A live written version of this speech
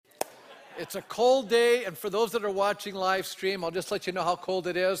It's a cold day, and for those that are watching live stream, I'll just let you know how cold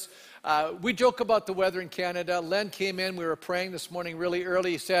it is. We joke about the weather in Canada. Len came in, we were praying this morning really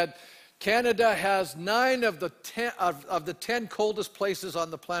early. He said, Canada has 9 of the 10 coldest places on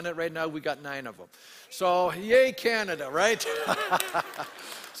the planet right now. We got 9 of them. So, yay Canada, right?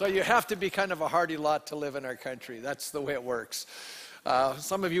 So you have to be kind of a hardy lot to live in our country. That's the way it works.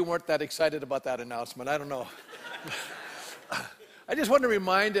 Some of you weren't that excited about that announcement. I don't know. I just want to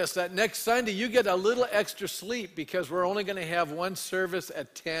remind us that next Sunday you get a little extra sleep because we're only going to have one service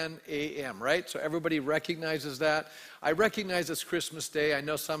at 10 a.m., right? So everybody recognizes that. I recognize it's Christmas Day. I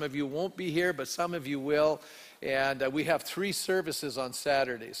know some of you won't be here, but some of you will. And we have 3 services on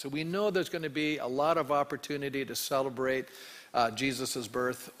Saturday. So we know there's going to be a lot of opportunity to celebrate Jesus'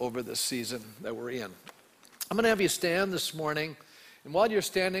 birth over the season that we're in. I'm going to have you stand this morning. And while you're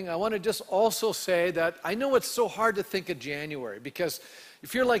standing, I want to just also say that I know it's so hard to think of January because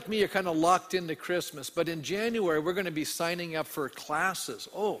if you're like me, you're kind of locked into Christmas. But in January, we're going to be signing up for classes.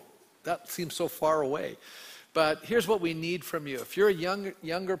 Oh, that seems so far away. But here's what we need from you. If you're a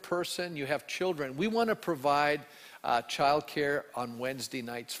younger person, you have children, we want to provide childcare on Wednesday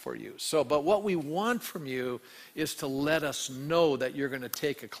nights for you. But what we want from you is to let us know that you're going to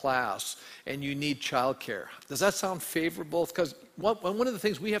take a class and you need childcare. Does that sound favorable? Because one of the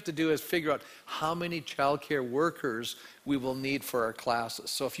things we have to do is figure out how many childcare workers we will need for our classes.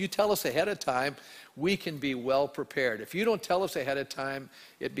 So if you tell us ahead of time, we can be well prepared. If you don't tell us ahead of time,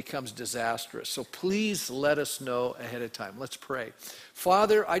 it becomes disastrous. So please let us know ahead of time. Let's pray.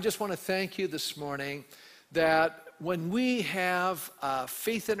 Father, I just want to thank you this morning that when we have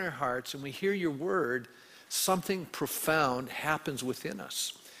faith in our hearts and we hear your word, something profound happens within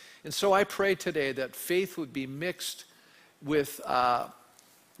us. And so I pray today that faith would be mixed with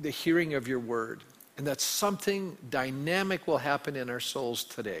the hearing of your word, and that something dynamic will happen in our souls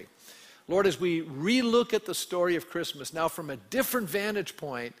today. Lord, as we relook at the story of Christmas, now from a different vantage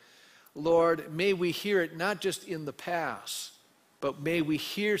point, Lord, may we hear it not just in the past, but may we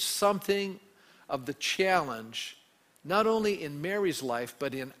hear something of the challenge, not only in Mary's life,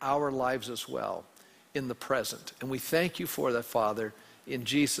 but in our lives as well, in the present. And we thank you for that, Father, in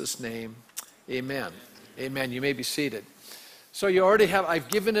Jesus' name, amen. Amen. You may be seated. So you already have, I've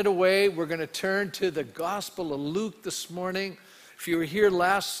given it away. We're going to turn to the Gospel of Luke this morning. If you were here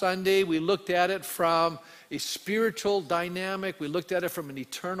last Sunday, we looked at it from a spiritual dynamic. We looked at it from an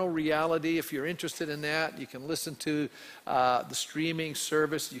eternal reality. If you're interested in that, you can listen to the streaming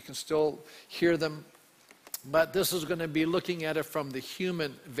service. You can still hear them. But this is going to be looking at it from the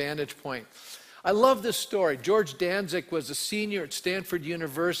human vantage point. I love this story. George Danzig was a senior at Stanford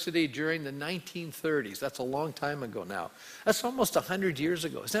University during the 1930s. That's a long time ago now. That's almost 100 years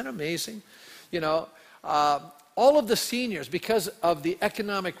ago. Isn't that amazing? You know, all of the seniors, because of the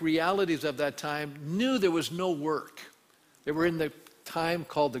economic realities of that time, knew there was no work. They were in the time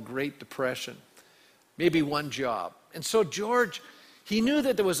called the Great Depression. Maybe one job. And so George, he knew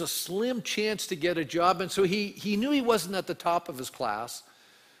that there was a slim chance to get a job, and so he knew he wasn't at the top of his class.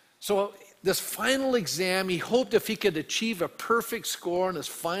 So this final exam, he hoped if he could achieve a perfect score on his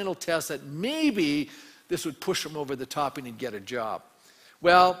final test that maybe this would push him over the top and he'd get a job.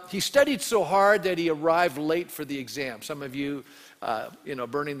 Well, he studied so hard that he arrived late for the exam. Some of you,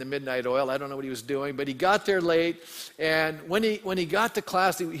 burning the midnight oil, I don't know what he was doing, but he got there late. And when he got to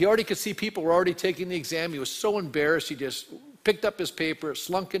class, he already could see people were already taking the exam. He was so embarrassed, he just picked up his paper,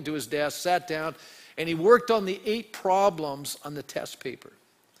 slunk into his desk, sat down, and he worked on the 8 problems on the test paper.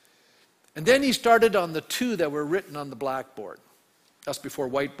 And then he started on the 2 that were written on the blackboard. That's before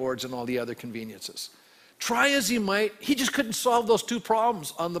whiteboards and all the other conveniences. Try as he might, he just couldn't solve those 2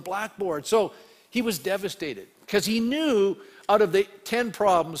 problems on the blackboard. So he was devastated because he knew out of the 10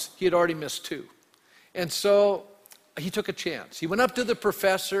 problems, he had already missed 2. And so he took a chance. He went up to the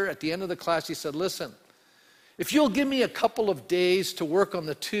professor at the end of the class. He said, listen, if you'll give me a couple of days to work on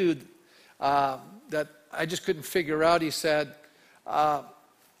the 2 that I just couldn't figure out, he said,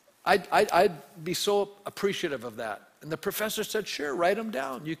 I'd be so appreciative of that. And the professor said, sure, write them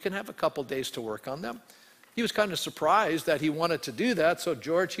down. You can have a couple days to work on them. He was kind of surprised that he wanted to do that. So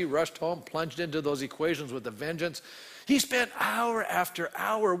George, he rushed home, plunged into those equations with a vengeance. He spent hour after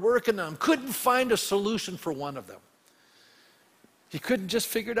hour working on them, couldn't find a solution for one of them. He couldn't just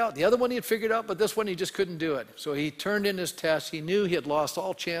figure it out. The other one he had figured out, but this one he just couldn't do it. So he turned in his test. He knew he had lost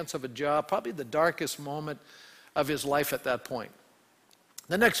all chance of a job, probably the darkest moment of his life at that point.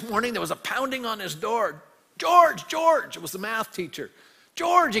 The next morning, there was a pounding on his door. George, George, it was the math teacher.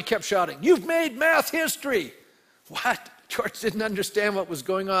 George, he kept shouting, you've made math history. What? George didn't understand what was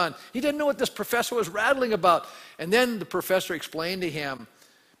going on. He didn't know what this professor was rattling about. And then the professor explained to him,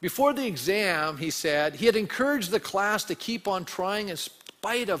 Before the exam, he said, he had encouraged the class to keep on trying in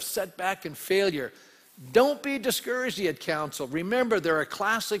spite of setback and failure. Don't be discouraged, he had counseled. Remember, there are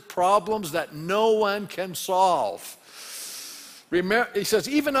classic problems that no one can solve. Remember, he says,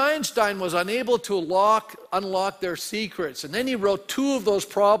 even Einstein was unable to unlock their secrets. And then he wrote 2 of those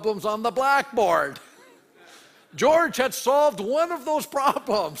problems on the blackboard. George had solved one of those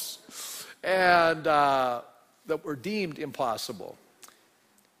problems and that were deemed impossible.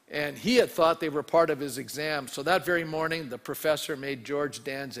 And he had thought they were part of his exam. So that very morning, the professor made George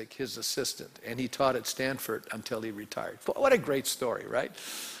Danzig his assistant. And he taught at Stanford until he retired. What a great story, right?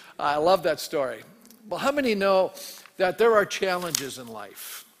 I love that story. Well, how many know that there are challenges in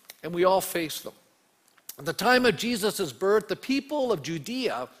life? And we all face them. At the time of Jesus' birth, the people of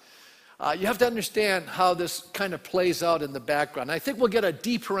Judea, you have to understand how this kind of plays out in the background. I think we'll get a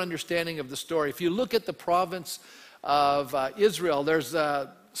deeper understanding of the story. If you look at the province of Israel, there's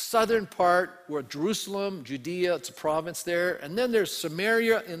a southern part where Jerusalem, Judea, it's a province there. And then there's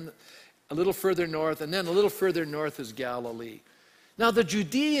Samaria a little further north. And then a little further north is Galilee. Now, the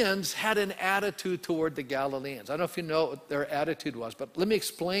Judeans had an attitude toward the Galileans. I don't know if you know what their attitude was, but let me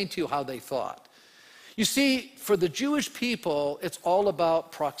explain to you how they thought. You see, for the Jewish people, it's all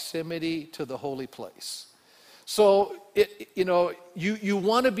about proximity to the holy place. So, you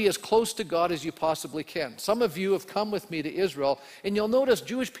want to be as close to God as you possibly can. Some of you have come with me to Israel, and you'll notice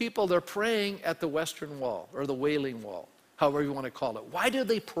Jewish people, they're praying at the Western Wall, or the Wailing Wall, however you want to call it. Why do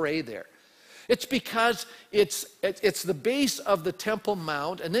they pray there? It's because it's the base of the Temple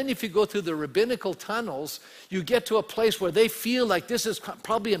Mount, and then if you go through the rabbinical tunnels, you get to a place where they feel like this is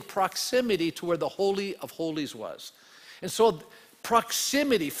probably in proximity to where the Holy of Holies was. And so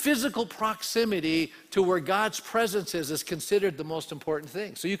proximity, physical proximity to where God's presence is considered the most important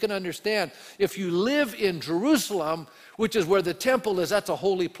thing. So you can understand, if you live in Jerusalem, which is where the temple is, that's a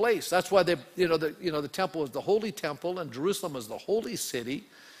holy place. That's why the temple is the holy temple, and Jerusalem is the holy city.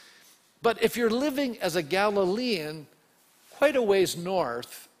 But if you're living as a Galilean quite a ways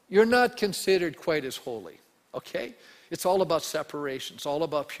north, you're not considered quite as holy, okay? It's all about separation. It's all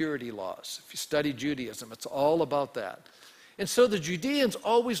about purity laws. If you study Judaism, it's all about that. And so the Judeans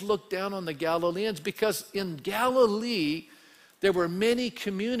always looked down on the Galileans because in Galilee, there were many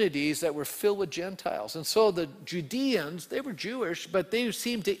communities that were filled with Gentiles. And so the Judeans, they were Jewish, but they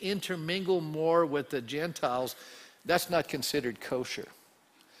seemed to intermingle more with the Gentiles. That's not considered kosher.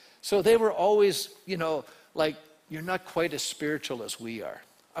 So they were always, like, you're not quite as spiritual as we are.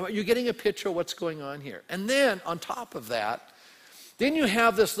 You're getting a picture of what's going on here. And then, on top of that, then you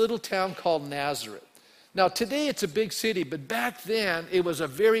have this little town called Nazareth. Now, today it's a big city, but back then it was a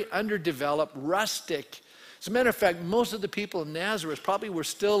very underdeveloped, rustic. As a matter of fact, most of the people in Nazareth probably were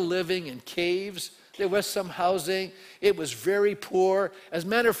still living in caves. There was some housing. It was very poor. As a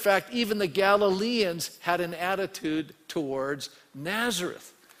matter of fact, even the Galileans had an attitude towards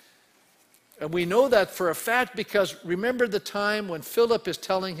Nazareth. And we know that for a fact because remember the time when Philip is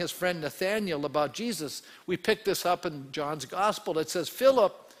telling his friend Nathanael about Jesus. We picked this up in John's Gospel. It says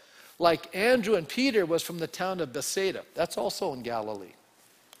Philip, like Andrew and Peter, was from the town of Bethsaida. That's also in Galilee.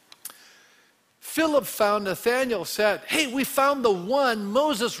 Philip found Nathanael, said, hey, we found the one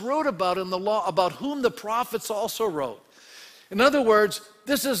Moses wrote about in the law, about whom the prophets also wrote. In other words,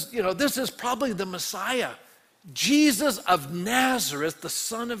 this is probably the Messiah, Jesus of Nazareth, the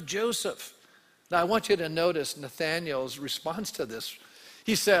son of Joseph. Now, I want you to notice Nathanael's response to this.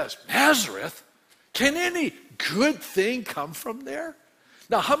 He says, Nazareth? Can any good thing come from there?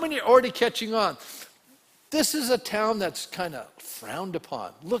 Now, how many are already catching on? This is a town that's kind of frowned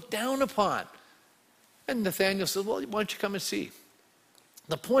upon, looked down upon. And Nathanael says, well, why don't you come and see?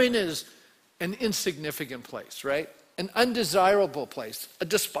 The point is an insignificant place, right? An undesirable place, a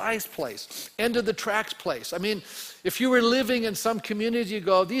despised place, end of the tracks place. I mean, if you were living in some community, you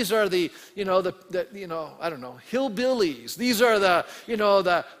go, these are the hillbillies. These are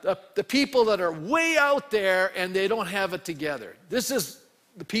the people that are way out there and they don't have it together. This is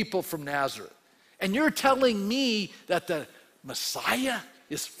the people from Nazareth. And you're telling me that the Messiah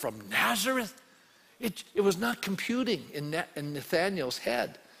is from Nazareth? It was not computing in Nathanael's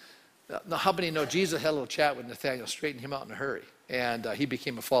head. Now, how many know Jesus had a little chat with Nathanael, straightened him out in a hurry, and he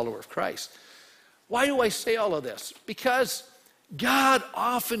became a follower of Christ. Why do I say all of this? Because God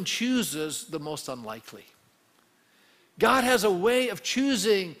often chooses the most unlikely. God has a way of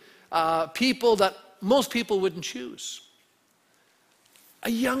choosing people that most people wouldn't choose. A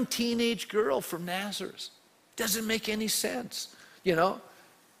young teenage girl from Nazareth. Doesn't make any sense,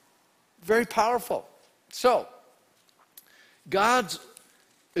 Very powerful. So, God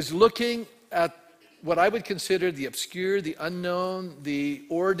is looking at what I would consider the obscure, the unknown, the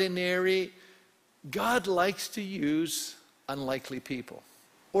ordinary, God likes to use unlikely people,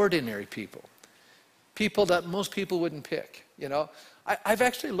 ordinary people, people that most people wouldn't pick, you know. I've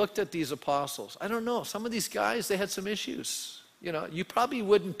actually looked at these apostles. I don't know, some of these guys, they had some issues. You know, you probably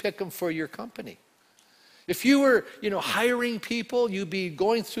wouldn't pick them for your company. If you were, hiring people, you'd be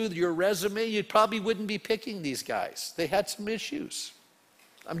going through your resume, you probably wouldn't be picking these guys. They had some issues.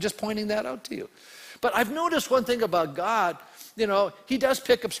 I'm just pointing that out to you. But I've noticed one thing about God, he does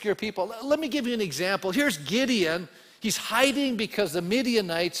pick obscure people. Let me give you an example. Here's Gideon. He's hiding because the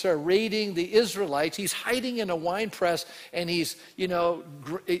Midianites are raiding the Israelites. He's hiding in a wine press, and he's,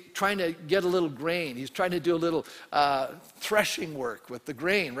 trying to get a little grain. He's trying to do a little threshing work with the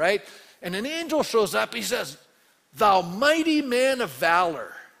grain, right? And an angel shows up. He says, "Thou mighty man of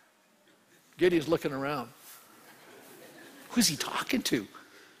valor." Gideon's looking around. Who's he talking to?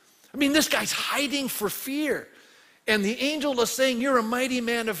 I mean, this guy's hiding for fear. And the angel is saying, "You're a mighty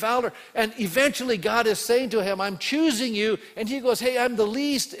man of valor." And eventually God is saying to him, "I'm choosing you." And he goes, "Hey, I'm the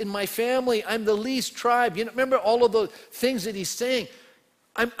least in my family. I'm the least tribe." Remember all of the things that he's saying.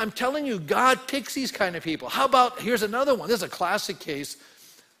 I'm telling you, God picks these kind of people. How about, here's another one. This is a classic case.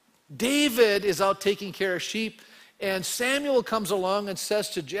 David is out taking care of sheep, and Samuel comes along and says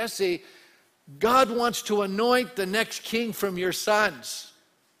to Jesse, "God wants to anoint the next king from your sons."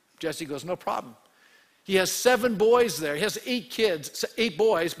 Jesse goes, "No problem." He has 7 boys there. He has 8 kids, 8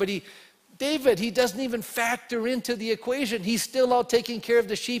 boys, but David, he doesn't even factor into the equation. He's still out taking care of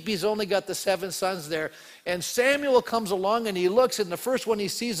the sheep. He's only got the 7 sons there. And Samuel comes along and he looks, and the first one he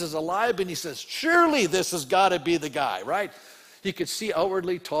sees is Eliab, and he says, "Surely this has got to be the guy," right? He could see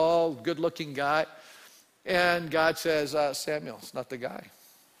outwardly tall, good-looking guy. And God says, "Samuel, it's not the guy.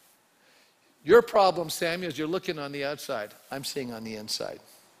 Your problem, Samuel, is you're looking on the outside. I'm seeing on the inside."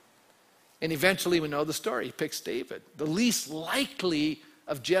 And eventually we know the story. He picks David. The least likely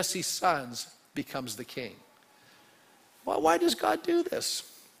of Jesse's sons becomes the king. Well, why does God do this?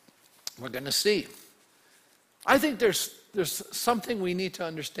 We're going to see. I think there's something we need to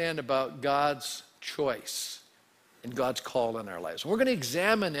understand about God's choice and God's call in our lives. We're going to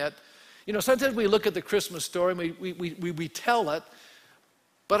examine it. Sometimes we look at the Christmas story and we tell it,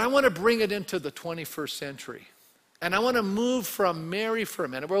 but I want to bring it into the 21st century. And I want to move from Mary for a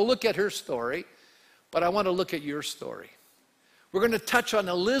minute. We'll look at her story, but I want to look at your story. We're going to touch on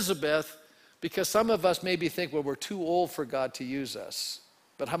Elizabeth because some of us maybe think, well, we're too old for God to use us.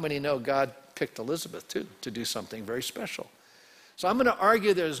 But how many know God picked Elizabeth too to do something very special? So I'm going to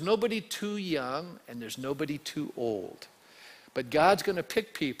argue there's nobody too young and there's nobody too old. But God's going to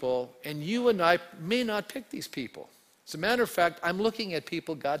pick people, and you and I may not pick these people. As a matter of fact, I'm looking at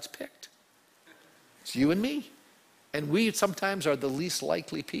people God's picked. It's you and me. And we sometimes are the least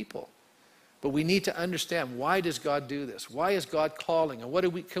likely people. But we need to understand, why does God do this? Why is God calling? And what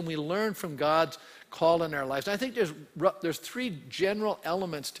can we learn from God's call in our lives? And I think there's 3 general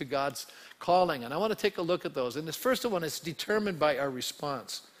elements to God's calling. And I want to take a look at those. And this first one is determined by our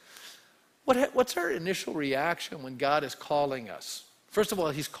response. What's our initial reaction when God is calling us? First of all,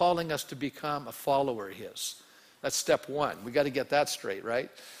 he's calling us to become a follower of his. That's step 1. We got to get that straight, right?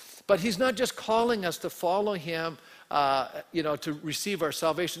 But he's not just calling us to follow him, to receive our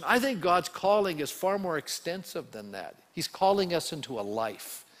salvation. I think God's calling is far more extensive than that. He's calling us into a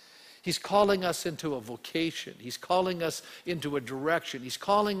life. He's calling us into a vocation. He's calling us into a direction. He's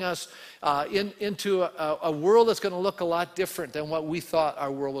calling us into a world that's going to look a lot different than what we thought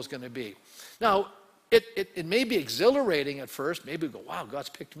our world was going to be. Now, it may be exhilarating at first. Maybe we go, "Wow, God's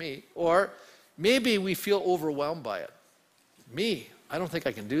picked me." Or maybe we feel overwhelmed by it. Me, I don't think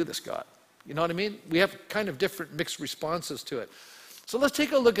I can do this, God. You know what I mean? We have kind of different mixed responses to it. So let's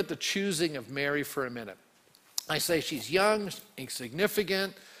take a look at the choosing of Mary for a minute. I say she's young,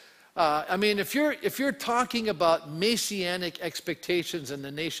 insignificant. If you're talking about messianic expectations in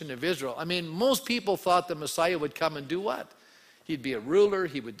the nation of Israel, most people thought the Messiah would come and do what? He'd be a ruler.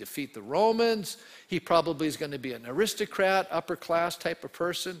 He would defeat the Romans. He probably is going to be an aristocrat, upper class type of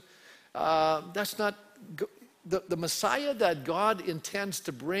person. That's not... The Messiah that God intends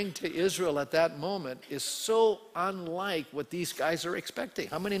to bring to Israel at that moment is so unlike what these guys are expecting.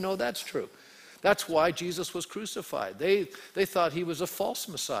 How many know that's true? That's why Jesus was crucified. They thought he was a false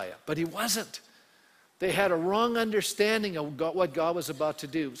Messiah, but he wasn't. They had a wrong understanding of what God was about to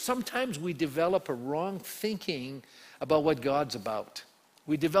do. Sometimes we develop a wrong thinking about what God's about.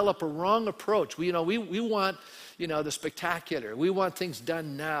 We develop a wrong approach. We want, the spectacular. We want things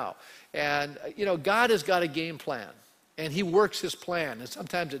done now. And, God has got a game plan, and he works his plan, and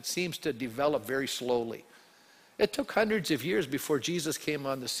sometimes it seems to develop very slowly. It took hundreds of years before Jesus came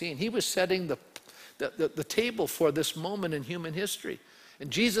on the scene. He was setting the table for this moment in human history. And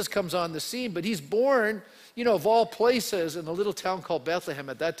Jesus comes on the scene, but he's born, of all places, in a little town called Bethlehem.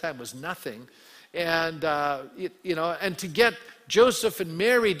 At that time was nothing. And, and to get Joseph and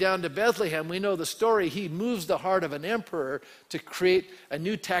Mary down to Bethlehem, we know the story. He moves the heart of an emperor to create a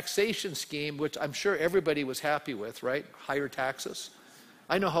new taxation scheme, which I'm sure everybody was happy with, right? Higher taxes.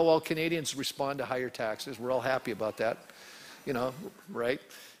 I know how all Canadians respond to higher taxes. We're all happy about that, right?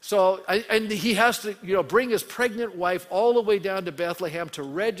 So, and he has to, bring his pregnant wife all the way down to Bethlehem to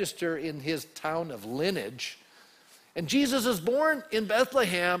register in his town of lineage. And Jesus is born in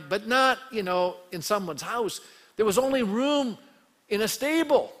Bethlehem, but not, in someone's house. There was only room in a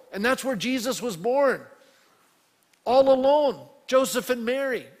stable, and that's where Jesus was born. All alone, Joseph and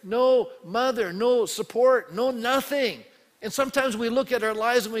Mary. No mother, no support, no nothing. And sometimes we look at our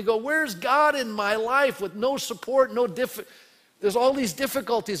lives and we go, where's God in my life with no support, there's all these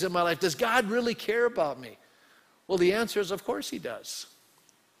difficulties in my life. Does God really care about me? Well, the answer is, of course he does.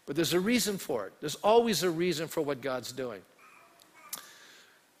 But there's a reason for it. There's always a reason for what God's doing.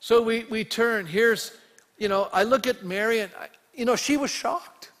 So we turn. Here's, I look at Mary and, she was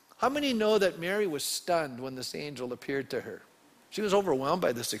shocked. How many know that Mary was stunned when this angel appeared to her? She was overwhelmed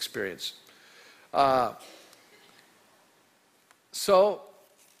by this experience. So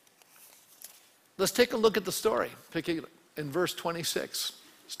let's take a look at the story. Picking in verse 26.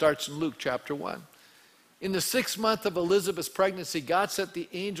 Starts in Luke chapter 1. In the 6th month of Elizabeth's pregnancy, God sent the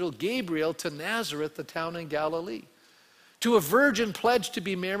angel Gabriel to Nazareth, the town in Galilee, to a virgin pledged to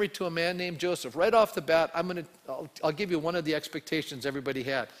be married to a man named Joseph. Right off the bat, I'll give you one of the expectations everybody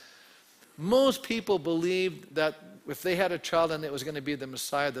had. Most people believed that if they had a child and it was going to be the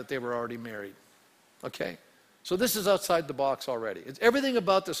Messiah, that they were already married. Okay? So this is outside the box already. Everything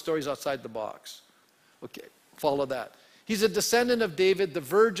about this story is outside the box. Okay, follow that. He's a descendant of David. The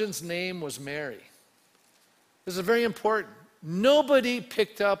virgin's name was Mary. This is very important. Nobody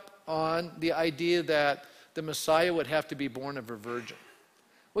picked up on the idea that the Messiah would have to be born of a virgin.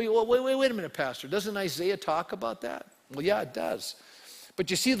 Wait a minute, Pastor. Doesn't Isaiah talk about that? Well, yeah, it does.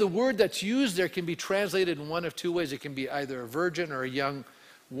 But you see, the word that's used there can be translated in one of two ways. It can be either a virgin or a young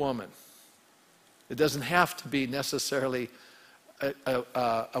woman. It doesn't have to be necessarily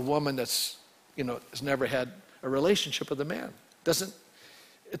a woman that's, has never had a relationship with a man.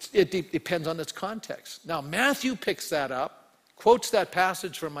 It depends on its context. Now, Matthew picks that up, quotes that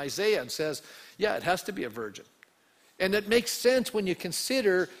passage from Isaiah and says, yeah, it has to be a virgin. And it makes sense when you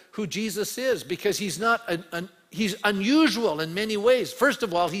consider who Jesus is, because he's unusual in many ways. First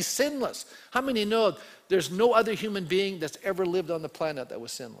of all, he's sinless. How many know there's no other human being that's ever lived on the planet that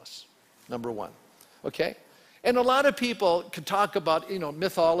was sinless? Number one. Okay? And a lot of people could talk about,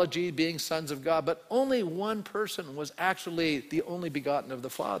 mythology, being sons of God, but only one person was actually the only begotten of the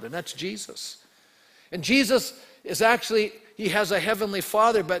Father, and that's Jesus. And Jesus is actually, he has a heavenly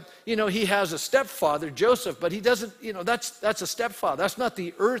father, but, he has a stepfather, Joseph, but he doesn't, that's a stepfather. That's not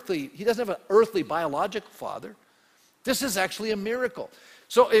the earthly, he doesn't have an earthly biological father. This is actually a miracle.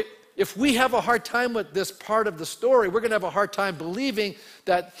 So if we have a hard time with this part of the story, we're going to have a hard time believing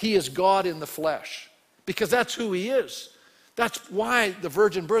that he is God in the flesh. Because that's who he is. That's why the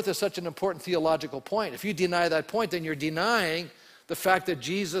virgin birth is such an important theological point. If you deny that point, then you're denying the fact that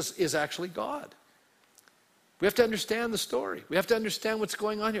Jesus is actually God. We have to understand the story. We have to understand what's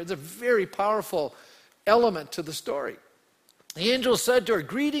going on here. It's a very powerful element to the story. The angel said to her,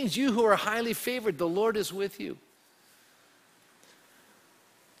 "Greetings, you who are highly favored. The Lord is with you."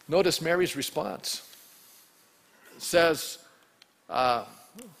 Notice Mary's response. It says,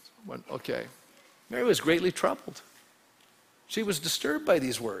 Mary was greatly troubled. She was disturbed by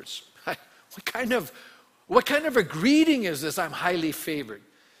these words. What kind of a greeting is this? I'm highly favored.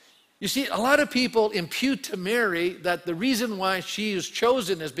 You see, a lot of people impute to Mary that the reason why she is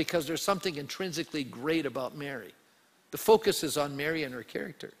chosen is because there's something intrinsically great about Mary. The focus is on Mary and her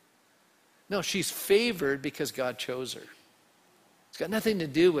character. No, she's favored because God chose her. It's got nothing to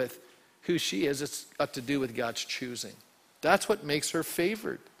do with who she is. It's got to do with God's choosing. That's what makes her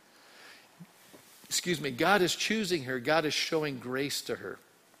favored. God is choosing her. God is showing grace to her.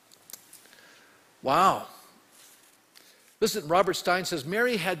 Wow. Listen, Robert Stein says,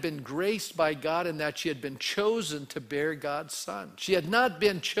 Mary had been graced by God in that she had been chosen to bear God's son. She had not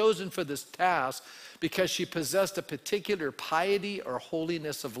been chosen for this task because she possessed a particular piety or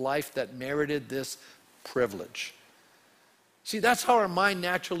holiness of life that merited this privilege. See, that's how our mind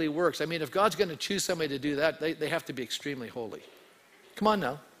naturally works. I mean, if God's going to choose somebody to do that, they have to be extremely holy. Come on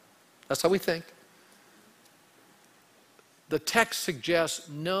now. That's how we think. The text suggests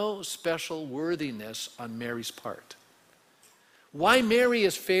no special worthiness on Mary's part. Why Mary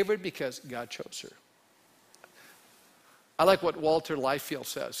is favored? Because God chose her. I like what Walter Liefeld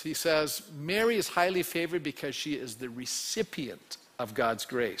says. He says, Mary is highly favored because she is the recipient of God's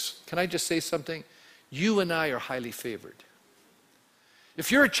grace. Can I just say something? You and I are highly favored.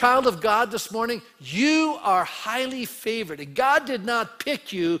 If you're a child of God this morning, you are highly favored. And God did not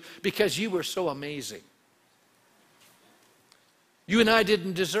pick you because you were so amazing. You and I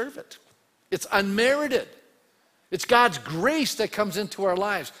didn't deserve it. It's unmerited. It's God's grace that comes into our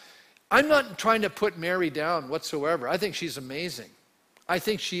lives. I'm not trying to put Mary down whatsoever. I think she's amazing. I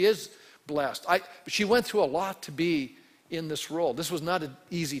think she is blessed. She went through a lot to be in this role. This was not an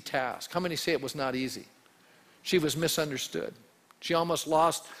easy task. How many say it was not easy? She was misunderstood. She almost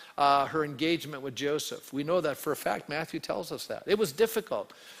lost her engagement with Joseph. We know that for a fact. Matthew tells us that. It was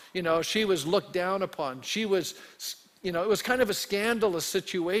difficult. She was looked down upon. She was, it was kind of a scandalous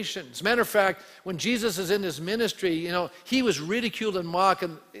situation. As a matter of fact, when Jesus is in his ministry, he was ridiculed and mocked.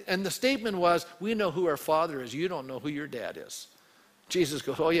 And the statement was, we know who our Father is. You don't know who your dad is. Jesus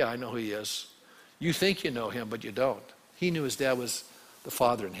goes, oh yeah, I know who he is. You think you know him, but you don't. He knew his dad was the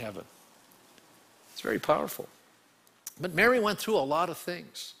Father in heaven. It's very powerful. But Mary went through a lot of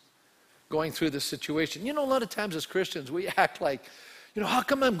things going through this situation. A lot of times as Christians, we act like, how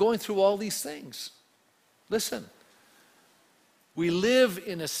come I'm going through all these things? Listen, we live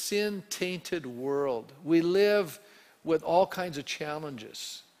in a sin-tainted world. We live with all kinds of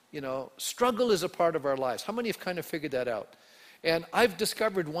challenges. Struggle is a part of our lives. How many have kind of figured that out? And I've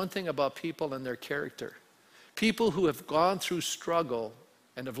discovered one thing about people and their character. People who have gone through struggle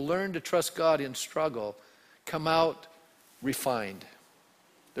and have learned to trust God in struggle come out refined.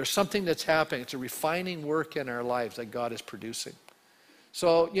 There's something that's happening. It's a refining work in our lives that God is producing.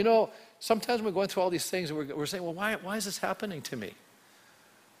 So, sometimes we're going through all these things and we're saying, well, why is this happening to me?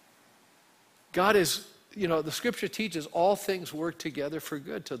 God is, the scripture teaches all things work together for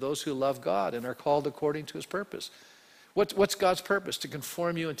good to those who love God and are called according to his purpose. What's God's purpose? To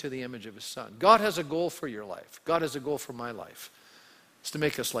conform you into the image of his Son. God has a goal for your life. God has a goal for my life. It's to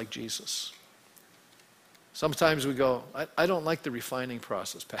make us like Jesus. Sometimes we go, I don't like the refining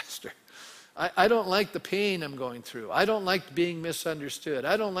process, Pastor. I don't like the pain I'm going through. I don't like being misunderstood.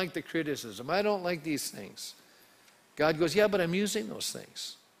 I don't like the criticism. I don't like these things. God goes, yeah, but I'm using those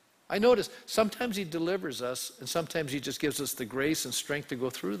things. I notice sometimes he delivers us and sometimes he just gives us the grace and strength to go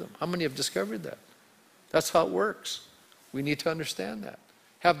through them. How many have discovered that? That's how it works. We need to understand that.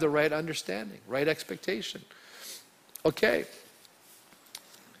 Have the right understanding, right expectation. Okay.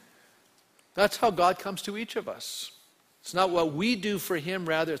 That's how God comes to each of us. It's not what we do for him,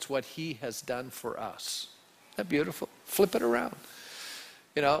 rather it's what he has done for us. Isn't that beautiful? Flip it around.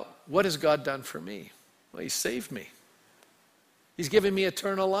 What has God done for me? Well, he saved me. He's given me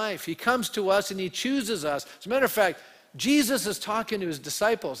eternal life. He comes to us and he chooses us. As a matter of fact, Jesus is talking to his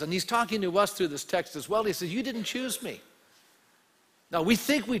disciples and he's talking to us through this text as well. He says, you didn't choose me. Now, we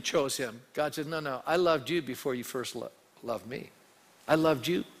think we chose him. God said, no, I loved you before you first loved me. I loved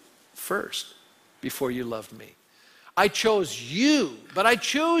you first before you loved me. I chose you, but I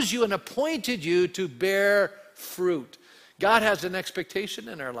chose you and appointed you to bear fruit. God has an expectation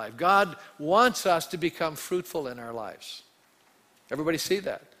in our life. God wants us to become fruitful in our lives. Everybody see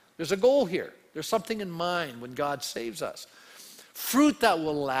that? There's a goal here. There's something in mind when God saves us. Fruit that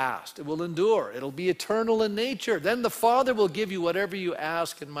will last. It will endure. It'll be eternal in nature. Then the Father will give you whatever you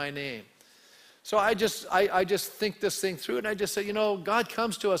ask in my name. So I just think this thing through and I just say, God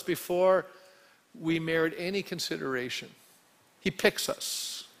comes to us before we merit any consideration. He picks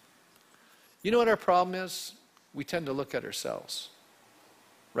us. You know what our problem is? We tend to look at ourselves.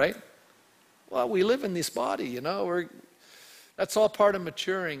 Right? Well, we live in this body, that's all part of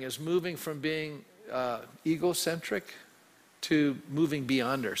maturing, is moving from being egocentric to moving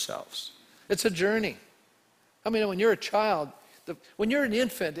beyond ourselves. It's a journey. When you're a child, when you're an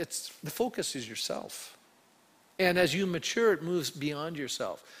infant, the focus is yourself. And as you mature, it moves beyond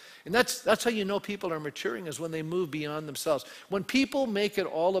yourself. And that's how you know people are maturing, is when they move beyond themselves. When people make it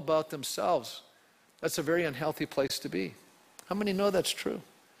all about themselves, that's a very unhealthy place to be. How many know that's true?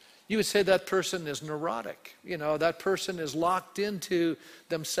 You would say that person is neurotic. That person is locked into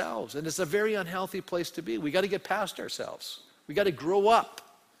themselves. And it's a very unhealthy place to be. We got to get past ourselves. We got to grow up.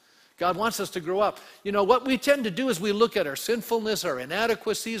 God wants us to grow up. What we tend to do is we look at our sinfulness, our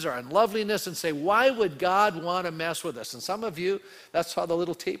inadequacies, our unloveliness, and say, why would God want to mess with us? And some of you, that's how the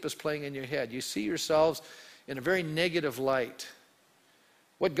little tape is playing in your head. You see yourselves in a very negative light.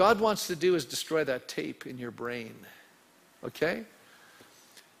 What God wants to do is destroy that tape in your brain. Okay?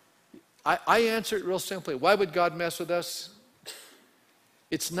 I answer it real simply. Why would God mess with us?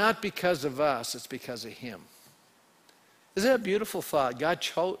 It's not because of us, it's because of him. Isn't that a beautiful thought? God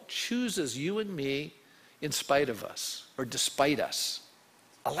chooses you and me in spite of us or despite us.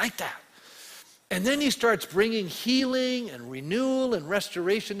 I like that. And then he starts bringing healing and renewal and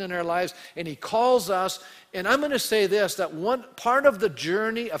restoration in our lives, and he calls us. And I'm going to say this, that one part of the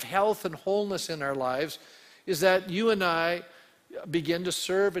journey of health and wholeness in our lives is that you and I begin to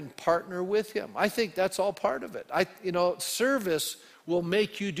serve and partner with him. I think that's all part of it. Service will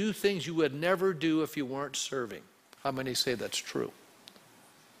make you do things you would never do if you weren't serving. How many say that's true?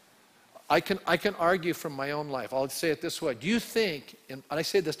 I can argue from my own life. I'll say it this way. Do you think, and I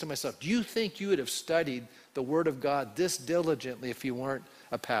say this to myself, do you think you would have studied the Word of God this diligently if you weren't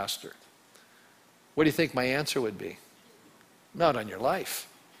a pastor? What do you think my answer would be? Not on your life.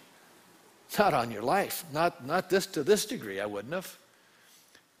 Not on your life. Not this to this degree, I wouldn't have.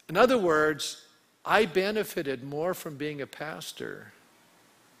 In other words, I benefited more from being a pastor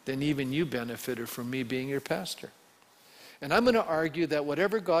than even you benefited from me being your pastor. And I'm going to argue that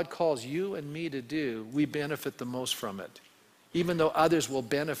whatever God calls you and me to do, we benefit the most from it, even though others will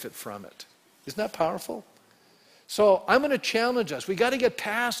benefit from it. Isn't that powerful? So I'm going to challenge us. We got to get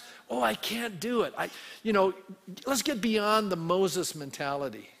past, I can't do it. Let's get beyond the Moses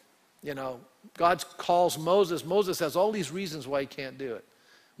mentality. God calls Moses. Moses has all these reasons why he can't do it.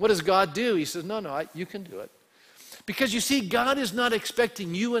 What does God do? He says, no, you can do it. Because you see, God is not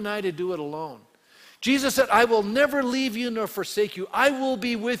expecting you and I to do it alone. Jesus said, I will never leave you nor forsake you. I will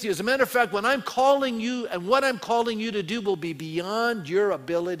be with you. As a matter of fact, when I'm calling you and what I'm calling you to do will be beyond your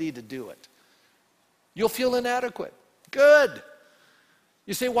ability to do it. You'll feel inadequate. Good.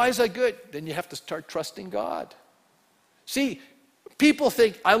 You say, why is that good? Then you have to start trusting God. See, people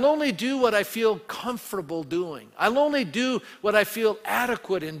think, I'll only do what I feel comfortable doing. I'll only do what I feel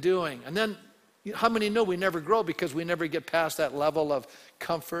adequate in doing. And then, how many know we never grow because we never get past that level of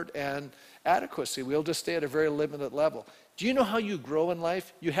comfort and adequacy? We'll just stay at a very limited level. Do you know how you grow in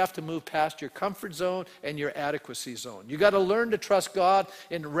life? You have to move past your comfort zone and your adequacy zone. You got to learn to trust God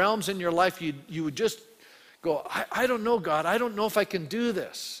in realms in your life. You would just go, I don't know, God. I don't know if I can do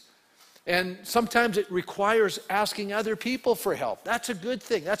this. And sometimes it requires asking other people for help. That's a good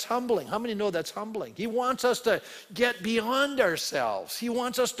thing. That's humbling. How many know that's humbling? He wants us to get beyond ourselves. He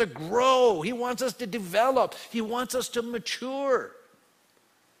wants us to grow. He wants us to develop. He wants us to mature.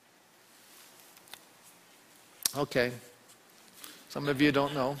 Okay. Some of you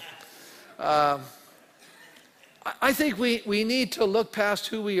don't know. I think we need to look past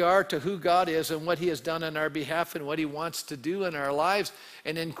who we are to who God is and what he has done on our behalf and what he wants to do in our lives.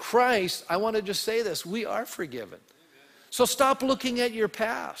 And in Christ, I want to just say this, we are forgiven. So stop looking at your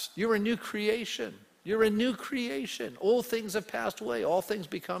past. You're a new creation. You're a new creation. Old things have passed away. All things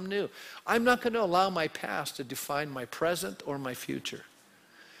become new. I'm not going to allow my past to define my present or my future.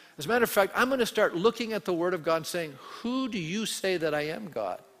 As a matter of fact, I'm going to start looking at the Word of God and saying, who do you say that I am,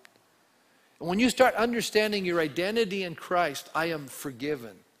 God? And when you start understanding your identity in Christ, I am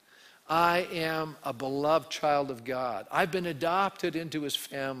forgiven. I am a beloved child of God. I've been adopted into his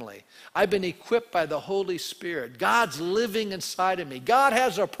family. I've been equipped by the Holy Spirit. God's living inside of me. God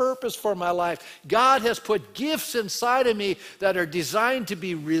has a purpose for my life. God has put gifts inside of me that are designed to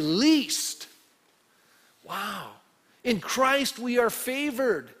be released. Wow. In Christ we are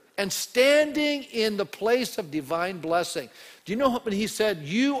favored and standing in the place of divine blessing. Do you know when he said,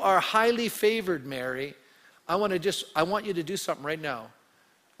 you are highly favored, Mary? I want you to do something right now.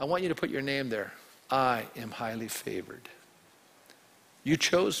 I want you to put your name there. I am highly favored. You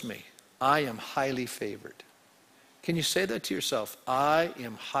chose me. I am highly favored. Can you say that to yourself? I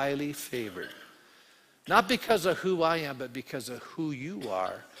am highly favored. Not because of who I am, but because of who you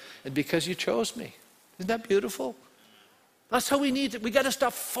are and because you chose me. Isn't that beautiful? That's how we need to. We got to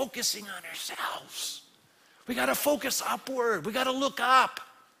stop focusing on ourselves. We got to focus upward. We got to look up,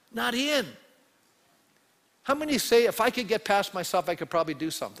 not in. How many say, if I could get past myself, I could probably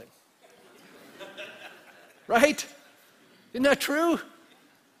do something? Right? Isn't that true?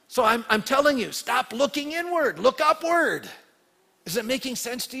 So I'm telling you, stop looking inward. Look upward. Is it making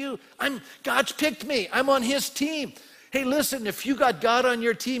sense to you? God's picked me. I'm on his team. Hey, listen, if you got God on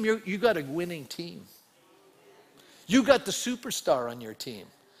your team, you got a winning team. You got the superstar on your team.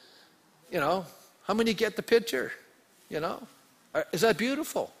 How many get the picture? Is that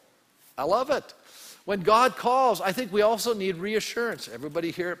beautiful? I love it. When God calls, I think we also need reassurance.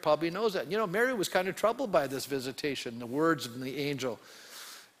 Everybody here probably knows that. Mary was kind of troubled by this visitation, the words of the angel.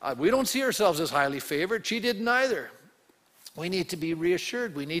 We don't see ourselves as highly favored. She didn't either. We need to be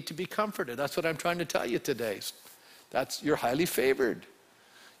reassured. We need to be comforted. That's what I'm trying to tell you today. You're highly favored.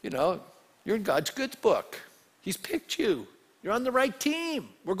 You're in God's good book. He's picked you. You're on the right team.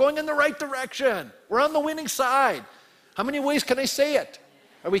 We're going in the right direction. We're on the winning side. How many ways can I say it?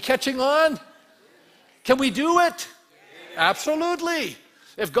 Are we catching on? Can we do it? Absolutely.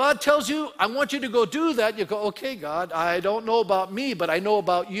 If God tells you, I want you to go do that, you go, okay, God, I don't know about me, but I know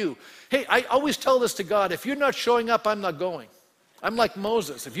about you. Hey, I always tell this to God, if you're not showing up, I'm not going. I'm like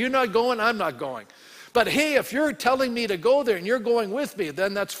Moses. If you're not going, I'm not going. But hey, if you're telling me to go there and you're going with me,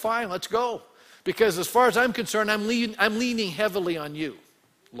 then that's fine, let's go. Because as far as I'm concerned, I'm leaning heavily on you,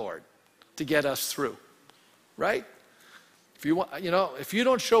 Lord, to get us through. Right? If you want, if you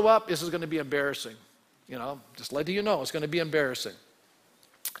don't show up, this is going to be embarrassing. Just letting you know, it's going to be embarrassing.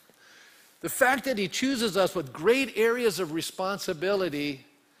 The fact that he chooses us with great areas of responsibility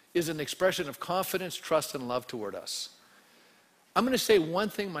is an expression of confidence, trust, and love toward us. I'm going to say one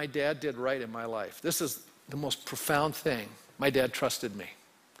thing my dad did right in my life. This is the most profound thing. My dad trusted me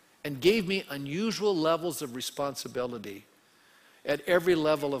and gave me unusual levels of responsibility at every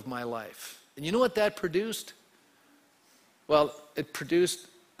level of my life. And you know what that produced? Well, it produced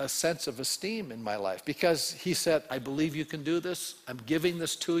a sense of esteem in my life because he said, I believe you can do this. I'm giving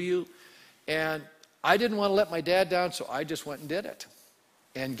this to you. And I didn't want to let my dad down, so I just went and did it.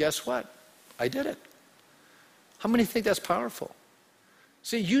 And guess what? I did it. How many think that's powerful?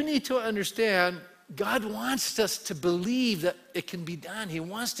 See, you need to understand God wants us to believe that it can be done. He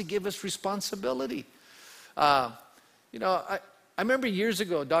wants to give us responsibility. I remember years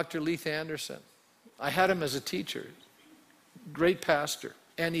ago, Dr. Leith Anderson. I had him as a teacher, great pastor,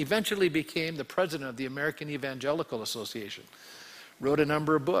 and eventually became the president of the American Evangelical Association. Wrote a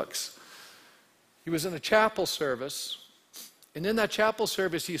number of books. He was in a chapel service, and in that chapel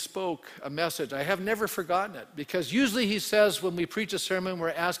service he spoke a message. I have never forgotten it, because usually he says when we preach a sermon,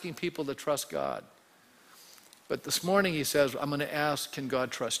 we're asking people to trust God. But this morning he says, I'm going to ask, can God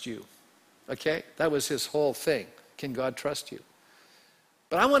trust you? Okay? That was his whole thing. Can God trust you?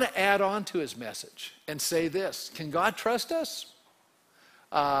 But I want to add on to his message and say this. Can God trust us?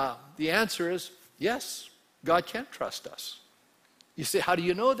 The answer is yes, God can trust us. You say, how do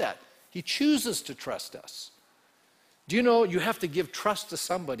you know that? He chooses to trust us. Do you know you have to give trust to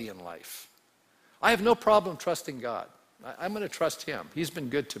somebody in life? I have no problem trusting God. I'm going to trust him. He's been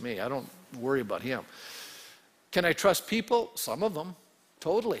good to me. I don't worry about him. Can I trust people? Some of them,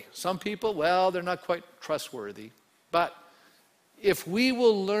 totally. Some people, well, they're not quite trustworthy. But if we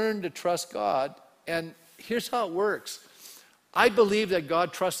will learn to trust God, and here's how it works. I believe that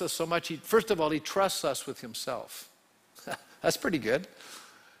God trusts us so much, first of all, he trusts us with himself. That's pretty good.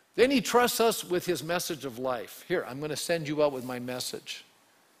 Then he trusts us with his message of life. Here, I'm going to send you out with my message.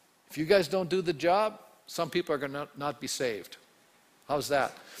 If you guys don't do the job, some people are going to not be saved. How's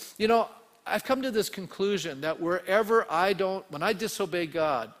that? I've come to this conclusion that when I disobey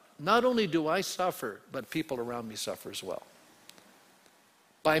God, not only do I suffer, but people around me suffer as well.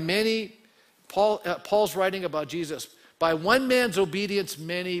 By many, Paul's writing about Jesus, by one man's obedience,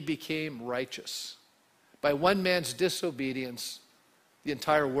 many became righteous. By one man's disobedience, the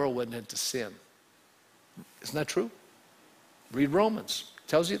entire world went into sin. Isn't that true? Read Romans. It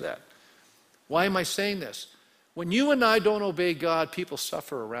tells you that. Why am I saying this? When you and I don't obey God, people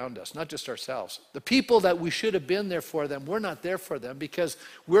suffer around us, not just ourselves. The people that we should have been there for them, we're not there for them because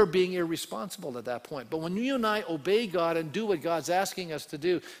we're being irresponsible at that point. But when you and I obey God and do what God's asking us to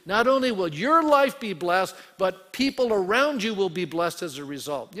do, not only will your life be blessed, but people around you will be blessed as a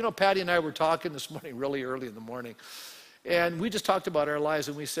result. Patty and I were talking this morning, really early in the morning, and we just talked about our lives,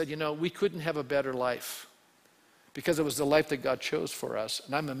 and we said, we couldn't have a better life because it was the life that God chose for us.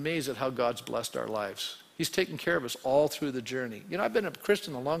 And I'm amazed at how God's blessed our lives. He's taken care of us all through the journey. I've been a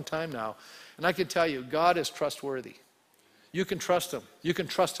Christian a long time now, and I can tell you, God is trustworthy. You can trust him. You can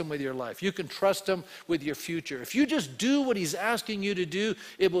trust him with your life. You can trust him with your future. If you just do what he's asking you to do,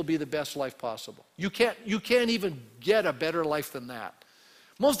 it will be the best life possible. You can't even get a better life than that.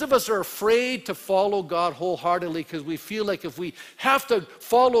 Most of us are afraid to follow God wholeheartedly because we feel like if we have to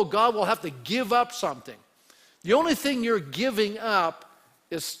follow God, we'll have to give up something. The only thing you're giving up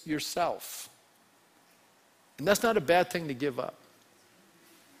is yourself. And that's not a bad thing to give up.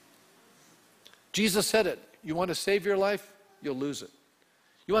 Jesus said it. You want to save your life? You'll lose it.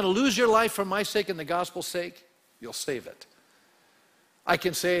 You want to lose your life for my sake and the gospel's sake? You'll save it. I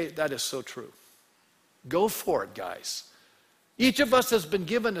can say that is so true. Go for it, guys. Each of us has been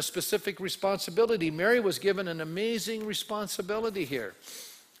given a specific responsibility. Mary was given an amazing responsibility here.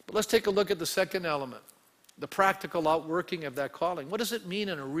 But let's take a look at the second element, the practical outworking of that calling. What does it mean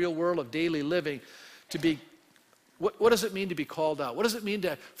in a real world of daily living to be, what does it mean to be called out? What does it mean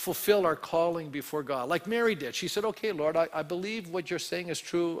to fulfill our calling before God? Like Mary did. She said, okay, Lord, I believe what you're saying is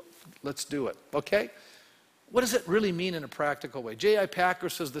true. Let's do it. Okay? What does it really mean in a practical way? J.I. Packer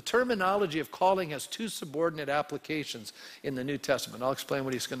says the terminology of calling has two subordinate applications in the New Testament. I'll explain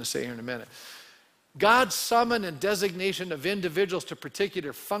what he's going to say here in a minute. God's summon and designation of individuals to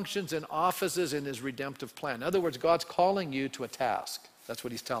particular functions and offices in his redemptive plan. In other words, God's calling you to a task. That's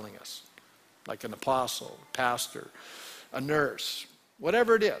what he's telling us. Like an apostle, pastor, a nurse,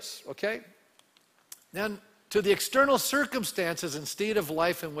 whatever it is, okay? Then to the external circumstances and state of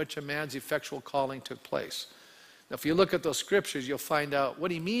life in which a man's effectual calling took place. Now, if you look at those scriptures, you'll find out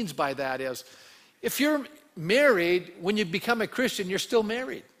what he means by that is, if you're married, when you become a Christian, you're still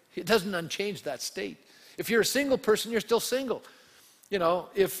married. It doesn't unchange that state. If you're a single person, you're still single. You know,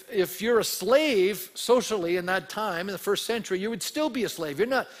 if you're a slave socially in that time, in the first century, you would still be a slave.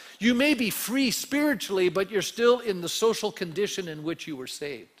 You may be free spiritually, but you're still in the social condition in which you were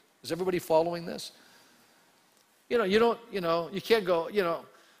saved. Is everybody following this? You can't go,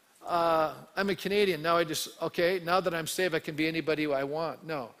 I'm a Canadian, now now that I'm saved, I can be anybody I want.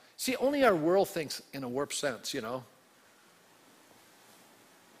 No. See, only our world thinks in a warped sense,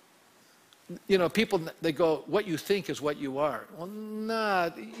 people, they go, what you think is what you are. Well,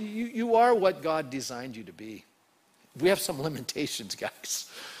 nah, you are what God designed you to be. We have some limitations,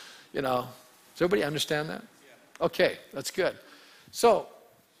 guys. Does everybody understand that? Yeah. Okay, that's good. So,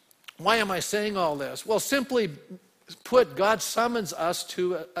 why am I saying all this? Well, simply put, God summons us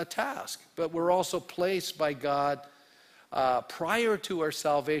to a task, but we're also placed by God prior to our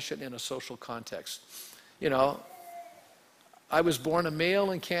salvation in a social context. I was born a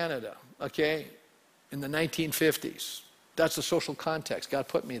male in Canada. Okay, in the 1950s. That's the social context. God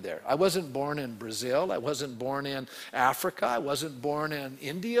put me there. I wasn't born in Brazil. I wasn't born in Africa. I wasn't born in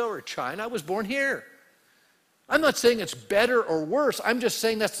India or China. I was born here. I'm not saying it's better or worse. I'm just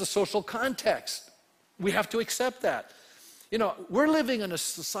saying that's the social context. We have to accept that. We're living in a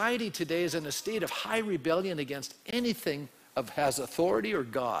society today is in a state of high rebellion against anything has authority or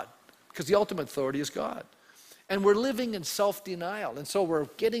God, because the ultimate authority is God. And we're living in self-denial. And so we're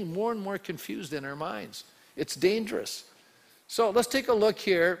getting more and more confused in our minds. It's dangerous. So let's take a look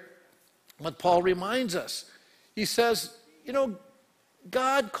here what Paul reminds us. He says,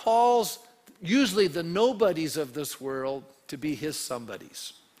 God calls usually the nobodies of this world to be his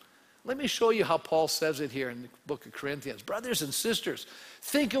somebodies. Let me show you how Paul says it here in the book of Corinthians. Brothers and sisters,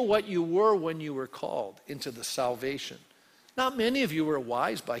 think of what you were when you were called into the salvation. Not many of you were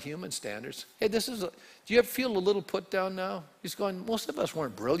wise by human standards. Hey, do you ever feel a little put down now? He's going, most of us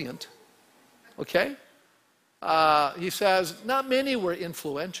weren't brilliant. Okay? He says, not many were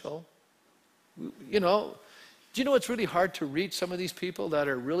influential. Do you know it's really hard to reach some of these people that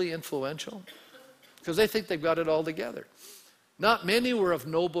are really influential? Because they think they've got it all together. Not many were of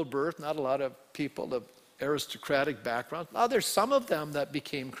noble birth. Not a lot of people of aristocratic background. Now, there's some of them that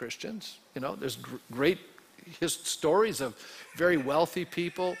became Christians. There's great stories of very wealthy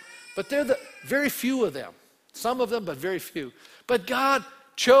people, but they're very few of them. Some of them, but very few. But God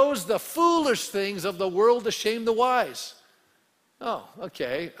chose the foolish things of the world to shame the wise. Oh,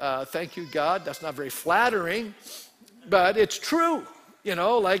 okay. Thank you, God. That's not very flattering, but it's true.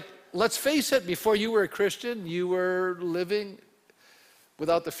 Let's face it, before you were a Christian, you were living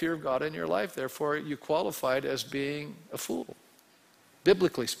without the fear of God in your life. Therefore, you qualified as being a fool,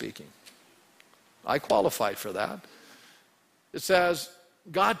 biblically speaking. I qualified for that. It says,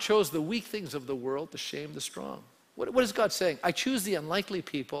 God chose the weak things of the world to shame the strong. What is God saying? I choose the unlikely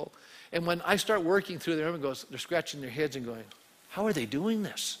people, and when I start working through them, everyone goes, they're scratching their heads and going, how are they doing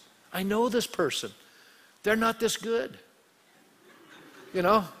this? I know this person. They're not this good.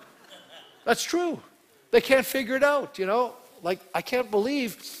 That's true. They can't figure it out, I can't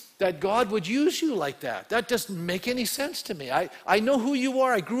believe that God would use you like that. That doesn't make any sense to me. I know who you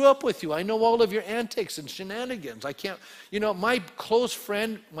are. I grew up with you. I know all of your antics and shenanigans. My close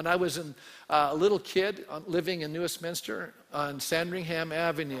friend when I was a little kid living in New Westminster on Sandringham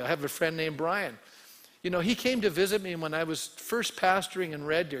Avenue, I have a friend named Brian. He came to visit me when I was first pastoring in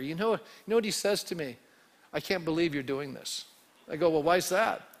Red Deer. You know what he says to me? I can't believe you're doing this. I go, well, why's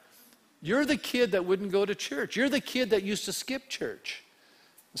that? You're the kid that wouldn't go to church. You're the kid that used to skip church.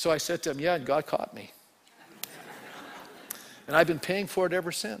 So I said to him, yeah, and God caught me. And I've been paying for it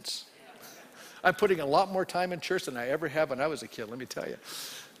ever since. I'm putting a lot more time in church than I ever have when I was a kid, let me tell you.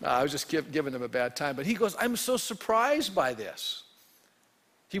 I was just giving him a bad time. But he goes, I'm so surprised by this.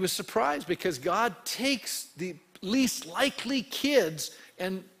 He was surprised because God takes the least likely kids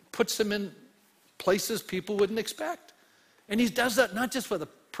and puts them in places people wouldn't expect. And he does that not just with a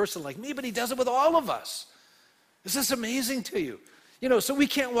person like me, but he does it with all of us. Is this amazing to you? So we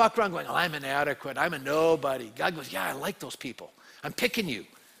can't walk around going, oh, I'm inadequate, I'm a nobody. God goes, yeah, I like those people. I'm picking you.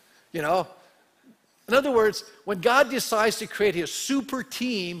 In other words, when God decides to create his super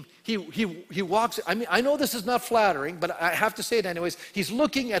team, he walks, I mean, I know this is not flattering, but I have to say it anyways. He's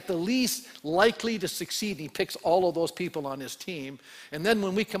looking at the least likely to succeed, and he picks all of those people on his team. And then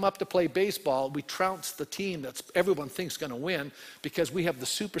when we come up to play baseball, we trounce the team that everyone thinks is going to win because we have the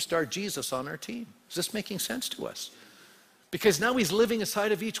superstar Jesus on our team. Is this making sense to us? Because now he's living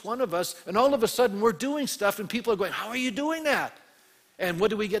inside of each one of us, and all of a sudden we're doing stuff, and people are going, how are you doing that? And what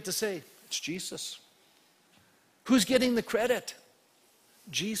do we get to say? It's Jesus. Who's getting the credit?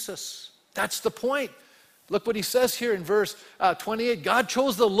 Jesus. That's the point. Look what he says here in verse 28. God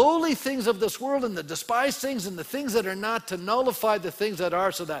chose the lowly things of this world and the despised things and the things that are not to nullify the things that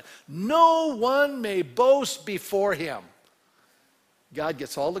are, so that no one may boast before him. God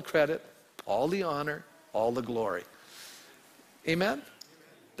gets all the credit, all the honor, all the glory. Amen?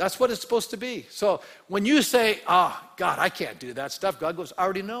 That's what it's supposed to be. So when you say, God, I can't do that stuff, God goes, I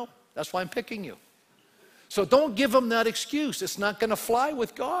already know. That's why I'm picking you. So don't give him that excuse. It's not going to fly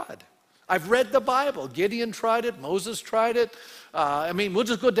with God. I've read the Bible. Gideon tried it. Moses tried it. We'll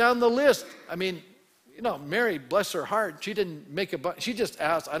just go down the list. Mary, bless her heart, she didn't make she just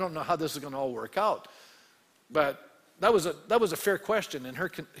asked, I don't know how this is going to all work out. But that was a fair question in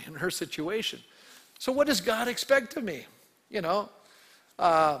her situation. So what does God expect of me?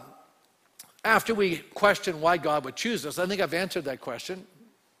 After we question why God would choose us, I think I've answered that question.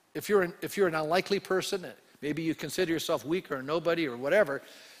 If you're an unlikely person, maybe you consider yourself weak or nobody or whatever,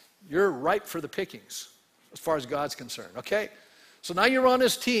 you're ripe for the pickings as far as God's concerned, okay? So now you're on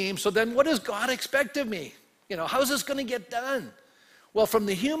his team, so then what does God expect of me? How's this going to get done? Well, from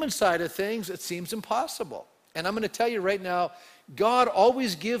the human side of things, it seems impossible. And I'm going to tell you right now, God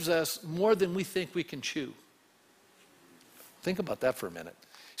always gives us more than we think we can chew. Think about that for a minute.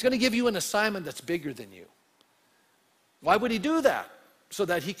 He's going to give you an assignment that's bigger than you. Why would he do that? So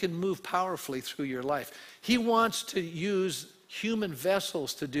that he can move powerfully through your life. He wants to use human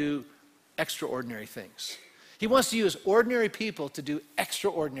vessels to do extraordinary things. He wants to use ordinary people to do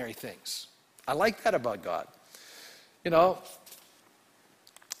extraordinary things. I like that about God.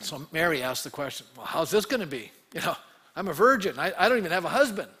 So Mary asked the question, well, how's this going to be? I'm a virgin. I don't even have a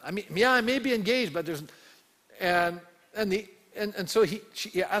husband. I may be engaged, but there's... And so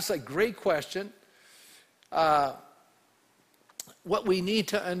she asked that great question. What we need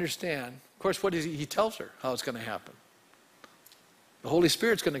to understand, of course, what is he tells her how it's going to happen. The Holy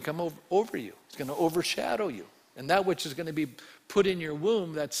Spirit's going to come over you. It's going to overshadow you. And that which is going to be put in your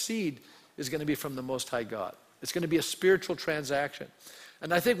womb, that seed, is going to be from the Most High God. It's going to be a spiritual transaction.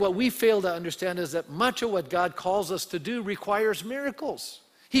 And I think what we fail to understand is that much of what God calls us to do requires miracles.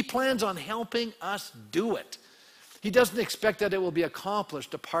 He plans on helping us do it. He doesn't expect that it will be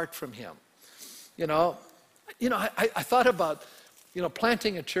accomplished apart from him. I thought about,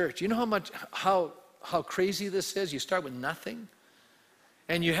 planting a church. You know how crazy this is? You start with nothing,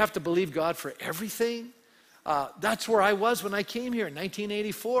 and you have to believe God for everything. That's where I was when I came here in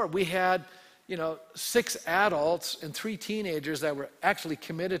 1984. We had, 6 adults and 3 teenagers that were actually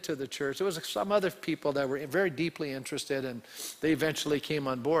committed to the church. There was some other people that were very deeply interested, and they eventually came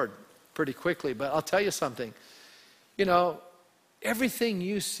on board pretty quickly. But I'll tell you something. Everything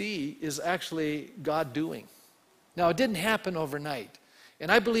you see is actually God doing. Now, it didn't happen overnight.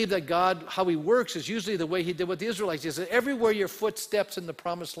 And I believe that God, how he works is usually the way he did with the Israelites. He said, everywhere your foot steps in the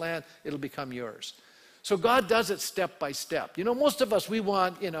promised land, it'll become yours. So God does it step by step. Most of us, we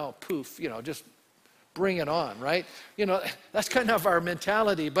want, poof, just bring it on, right? That's kind of our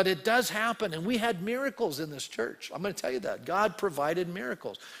mentality. But it does happen. And we had miracles in this church. I'm going to tell you that. God provided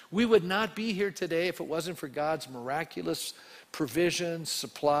miracles. We would not be here today if it wasn't for God's miraculous provisions,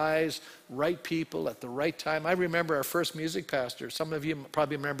 supplies, right people at the right time. I remember our first music pastor. Some of you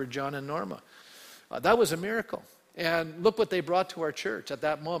probably remember John and Norma. That was a miracle. And look what they brought to our church at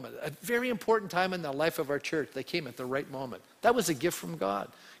that moment. A very important time in the life of our church. They came at the right moment. That was a gift from God.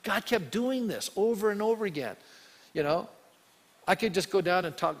 God kept doing this over and over again. I could just go down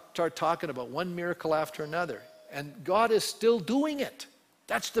and start talking about one miracle after another. And God is still doing it.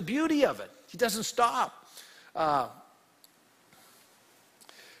 That's the beauty of it. He doesn't stop.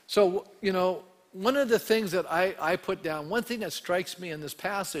 So, one of the things that I put down, one thing that strikes me in this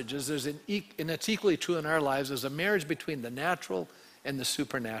passage is and it's equally true in our lives, is a marriage between the natural and the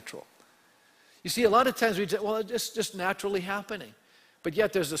supernatural. You see, a lot of times we say, well, it's just naturally happening. But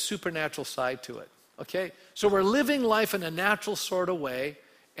yet there's a supernatural side to it, okay? So we're living life in a natural sort of way,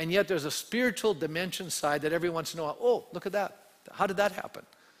 and yet there's a spiritual dimension side that every once in a while, oh, look at that. How did that happen?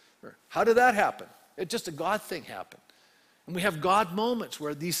 Or, how did that happen? It just a God thing happened. And we have God moments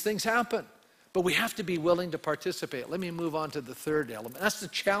where these things happen. But we have to be willing to participate. Let me move on to the third element. That's the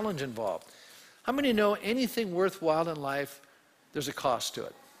challenge involved. How many know anything worthwhile in life, there's a cost to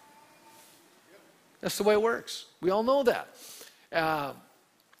it? That's the way it works. We all know that.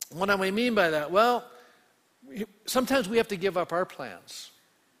 What do I mean by that? Well, sometimes we have to give up our plans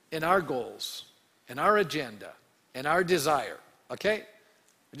and our goals and our agenda and our desire. Okay?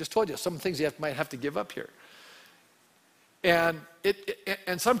 I just told you some things you might have to give up here. And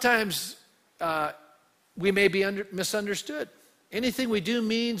sometimes we may be misunderstood. Anything we do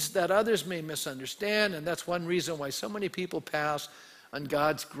means that others may misunderstand, and that's one reason why so many people pass on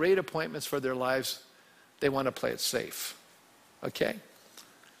God's great appointments for their lives. They want to play it safe. Okay?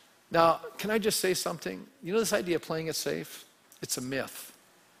 Now, can I just say something? You know this idea of playing it safe? It's a myth.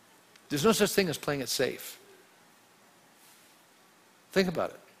 There's no such thing as playing it safe. Think about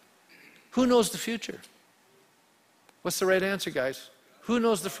it. Who knows the future? What's the right answer, guys? Who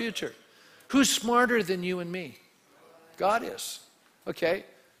knows the future? Who's smarter than you and me? God is. Okay?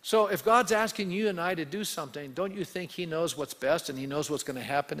 So if God's asking you and I to do something, don't you think he knows what's best and he knows what's going to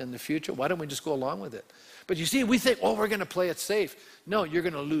happen in the future? Why don't we just go along with it? But you see, we think, oh, we're going to play it safe. No, you're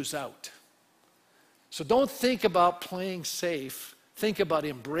going to lose out. So don't think about playing safe. Think about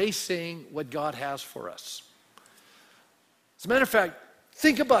embracing what God has for us. As a matter of fact,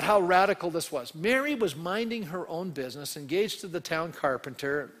 think about how radical this was. Mary was minding her own business, engaged to the town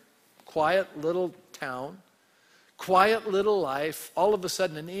carpenter, quiet little town, quiet little life. All of a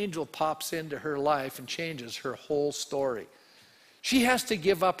sudden, an angel pops into her life and changes her whole story. She has to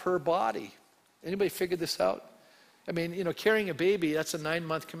give up her body. Anybody figured this out? I mean, you know, carrying a baby, that's a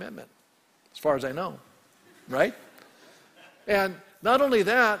 9-month commitment, as far as I know, right? And not only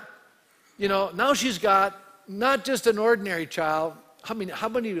that, you know, now she's got not just an ordinary child. How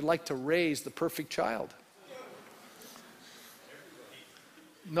many would like to raise the perfect child?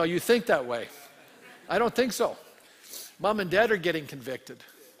 No, you think that way. I don't think so. Mom and dad are getting convicted,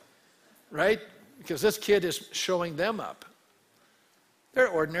 right? Because this kid is showing them up. They're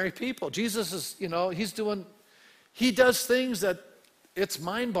ordinary people. Jesus is, you know, he does things that it's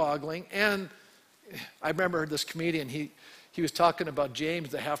mind-boggling. And I remember this comedian, he was talking about James,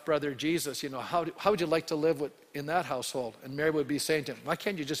 the half-brother of Jesus. You know, how would you like to live in that household? And Mary would be saying to him, why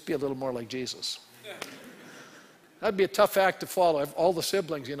can't you just be a little more like Jesus? That'd be a tough act to follow. All the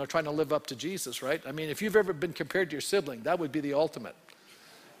siblings, you know, trying to live up to Jesus, right? I mean, if you've ever been compared to your sibling, that would be the ultimate.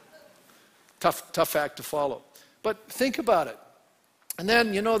 Tough act to follow. But think about it. And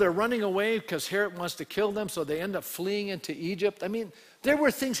then, you know, they're running away because Herod wants to kill them, so they end up fleeing into Egypt. I mean, there were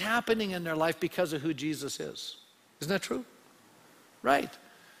things happening in their life because of who Jesus is. Isn't that true? Right.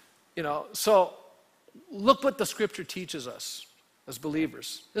 You know, so look what the scripture teaches us as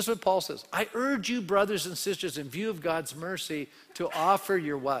believers. This is what Paul says. I urge you, brothers and sisters, in view of God's mercy, to offer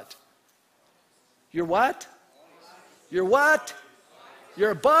your what? Your what? Your what?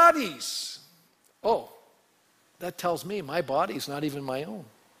 Your bodies. Oh, that tells me my body's not even my own.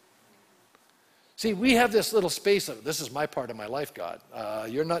 See, we have this little space of, this is my part of my life, God.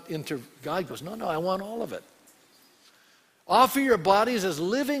 You're not into, God goes, no, I want all of it. Offer your bodies as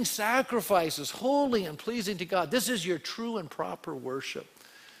living sacrifices, holy and pleasing to God. This is your true and proper worship.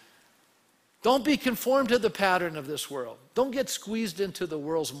 Don't be conformed to the pattern of this world. Don't get squeezed into the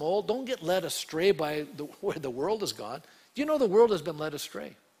world's mold. Don't get led astray by where the world has gone. Do you know the world has been led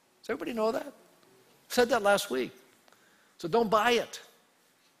astray? Does everybody know that? I said that last week. So don't buy it.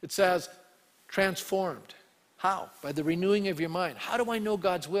 It says transformed. How? By the renewing of your mind. How do I know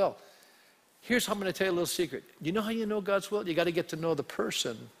God's will? Here's how I'm going to tell you a little secret. You know how you know God's will? You got to get to know the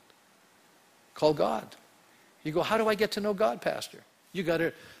person called God. You go, how do I get to know God, Pastor? You got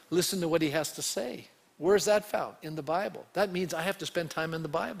to listen to what he has to say. Where's that found? In the Bible. That means I have to spend time in the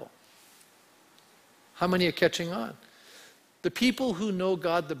Bible. How many are catching on? The people who know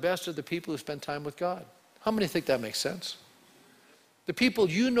God the best are the people who spend time with God. How many think that makes sense? The people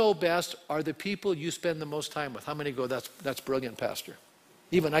you know best are the people you spend the most time with. How many go, that's brilliant, Pastor?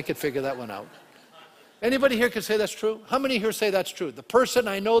 Even I could figure that one out. Anybody here can say that's true? How many here say that's true? The person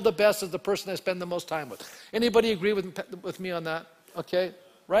I know the best is the person I spend the most time with. Anybody agree with me on that? Okay,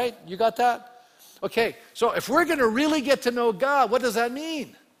 right? You got that? Okay, so if we're going to really get to know God, what does that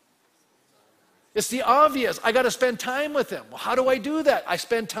mean? It's the obvious. I got to spend time with him. Well, how do I do that? I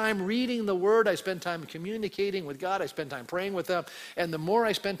spend time reading the Word. I spend time communicating with God. I spend time praying with him. And the more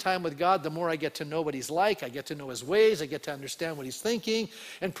I spend time with God, the more I get to know what he's like. I get to know his ways. I get to understand what he's thinking.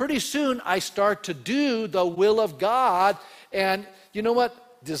 And pretty soon, I start to do the will of God. And you know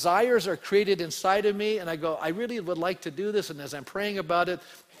what? Desires are created inside of me. And I go, I really would like to do this. And as I'm praying about it,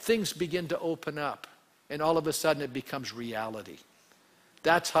 things begin to open up. And all of a sudden, it becomes reality.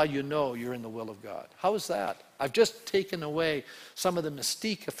 That's how you know you're in the will of God. How is that? I've just taken away some of the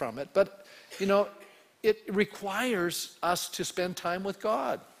mystique from it, but, you know, it requires us to spend time with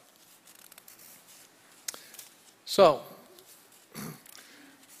God. So,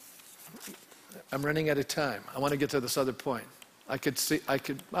 I'm running out of time. I want to get to this other point. I'm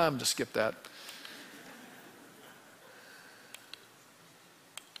just skip that.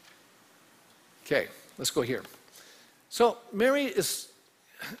 Okay, let's go here. So Mary is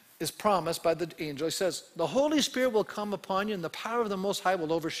promised by the angel. He says, the Holy Spirit will come upon you and the power of the Most High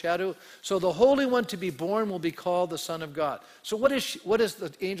will overshadow. So the Holy One to be born will be called the Son of God. So what is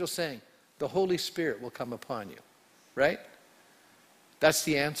the angel saying? The Holy Spirit will come upon you, right? That's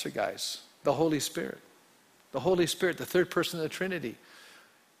the answer, guys. The Holy Spirit. The Holy Spirit, the third person of the Trinity.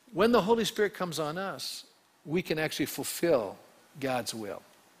 When the Holy Spirit comes on us, we can actually fulfill God's will.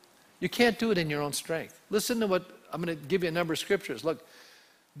 You can't do it in your own strength. Listen to what, I'm going to give you a number of scriptures. Look,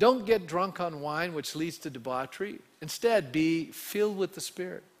 don't get drunk on wine, which leads to debauchery. Instead, be filled with the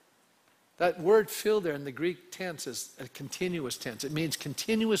Spirit. That word filled there in the Greek tense is a continuous tense. It means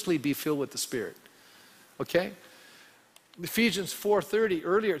continuously be filled with the Spirit. Okay? Ephesians 4:30,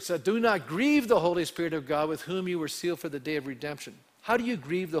 earlier it said, do not grieve the Holy Spirit of God with whom you were sealed for the day of redemption. How do you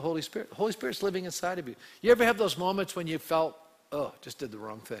grieve the Holy Spirit? The Holy Spirit's living inside of you. You ever have those moments when you felt, oh, just did the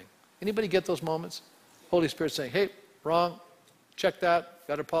wrong thing? Anybody get those moments? Holy Spirit saying, hey, wrong, check that,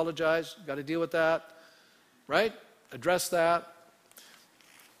 got to apologize, got to deal with that, right? Address that.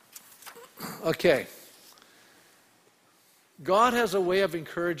 Okay. God has a way of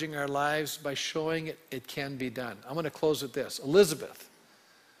encouraging our lives by showing it can be done. I'm going to close with this. Elizabeth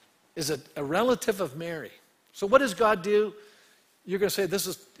is a relative of Mary. So what does God do? You're going to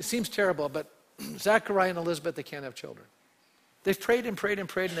say, it seems terrible, but Zechariah and Elizabeth, they can't have children. They've prayed and prayed and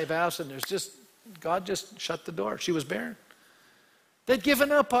prayed and they've asked and God just shut the door. She was barren. They'd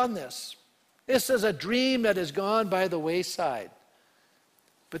given up on this. This is a dream that has gone by the wayside.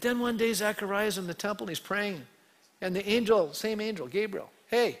 But then one day Zechariah's in the temple and he's praying. And the angel, same angel, Gabriel,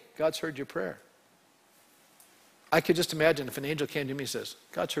 hey, God's heard your prayer. I could just imagine if an angel came to me and says,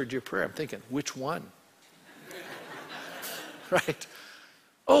 God's heard your prayer. I'm thinking, which one? Right?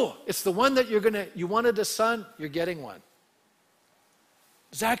 Oh, it's the one that you wanted a son, you're getting one.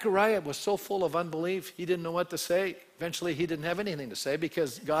 Zechariah was so full of unbelief, he didn't know what to say. Eventually, he didn't have anything to say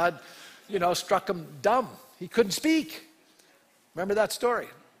because God, struck him dumb. He couldn't speak. Remember that story?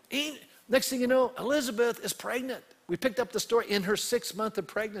 Next thing you know, Elizabeth is pregnant. We picked up the story in her 6th month of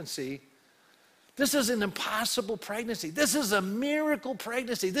pregnancy. This is an impossible pregnancy. This is a miracle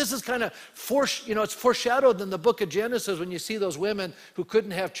pregnancy. This is kind of, it's foreshadowed in the book of Genesis when you see those women who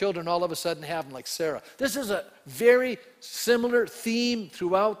couldn't have children all of a sudden have them, like Sarah. This is a very similar theme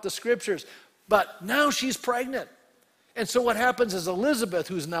throughout the scriptures. But now she's pregnant. And so what happens is Elizabeth,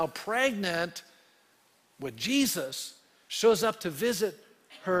 who's now pregnant with Jesus, shows up to visit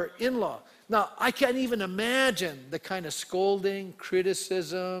her in-law. Now, I can't even imagine the kind of scolding,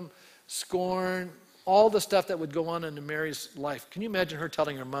 criticism, scorn, all the stuff that would go on in Mary's life. Can you imagine her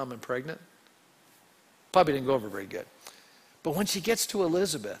telling her mom I'm pregnant? Probably didn't go over very good. But when she gets to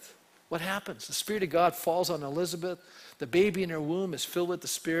Elizabeth, what happens? The Spirit of God falls on Elizabeth. The baby in her womb is filled with the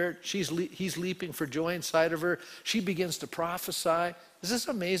Spirit. He's leaping for joy inside of her. She begins to prophesy. Is this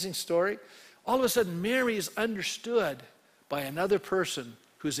an amazing story? All of a sudden, Mary is understood by another person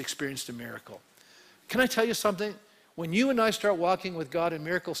who's experienced a miracle. Can I tell you something? When you and I start walking with God and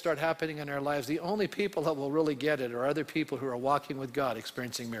miracles start happening in our lives, the only people that will really get it are other people who are walking with God,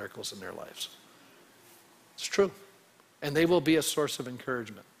 experiencing miracles in their lives. It's true. And they will be a source of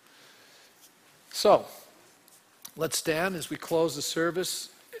encouragement. So, let's stand as we close the service.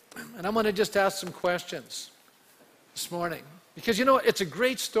 And I'm going to just ask some questions this morning. Because it's a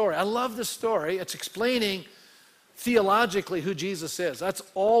great story. I love this story. It's explaining theologically who Jesus is. That's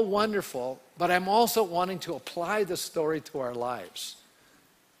all wonderful, but I'm also wanting to apply this story to our lives.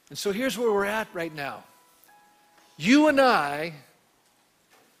 And so here's where we're at right now. You and I,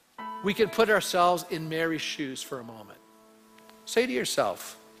 we can put ourselves in Mary's shoes for a moment. Say to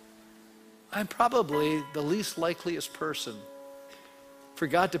yourself, I'm probably the least likeliest person for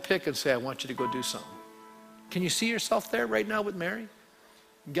God to pick and say, I want you to go do something. Can you see yourself there right now with Mary?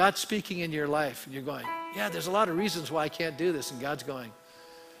 God's speaking in your life and you're going, yeah, there's a lot of reasons why I can't do this. And God's going,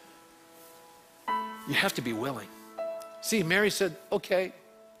 you have to be willing. See, Mary said, okay,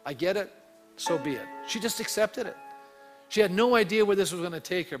 I get it. So be it. She just accepted it. She had no idea where this was going to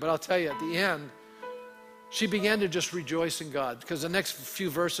take her. But I'll tell you, at the end, she began to just rejoice in God. Because the next few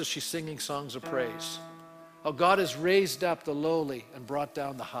verses, she's singing songs of praise. How God has raised up the lowly and brought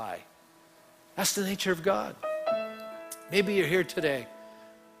down the high. That's the nature of God. Maybe you're here today.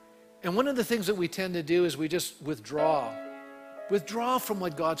 And one of the things that we tend to do is we just withdraw from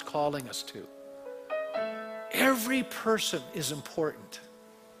what God's calling us to. Every person is important.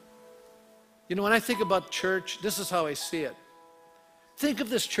 You know, when I think about church, this is how I see it. Think of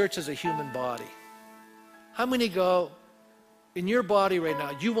this church as a human body. How many go, in your body right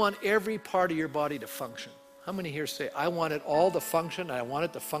now, you want every part of your body to function? How many here say, I want it all to function, and I want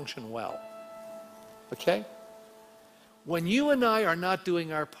it to function well? Okay? When you and I are not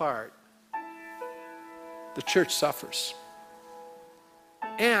doing our part, the church suffers.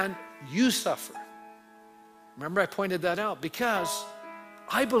 And you suffer. Remember, I pointed that out because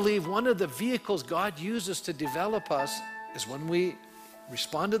I believe one of the vehicles God uses to develop us is when we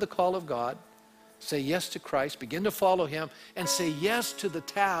respond to the call of God, say yes to Christ, begin to follow him, and say yes to the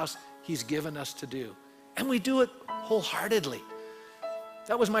task he's given us to do. And we do it wholeheartedly.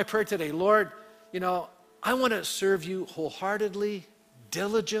 That was my prayer today. Lord, you know, I want to serve you wholeheartedly,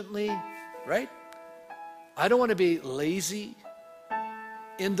 diligently, right? I don't want to be lazy,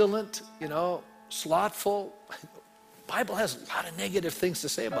 indolent, you know, slothful. The Bible has a lot of negative things to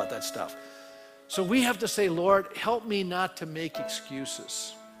say about that stuff. So we have to say, Lord, help me not to make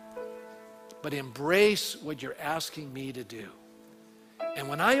excuses, but embrace what you're asking me to do. And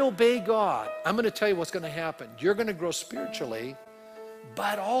when I obey God, I'm going to tell you what's going to happen. You're going to grow spiritually,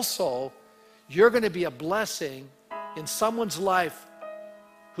 but also you're going to be a blessing in someone's life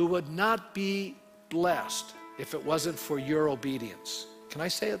who would not be blessed if it wasn't for your obedience. Can I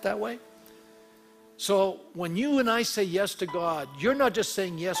say it that way? So when you and I say yes to God, you're not just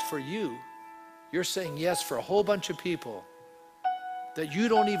saying yes for you. You're saying yes for a whole bunch of people that you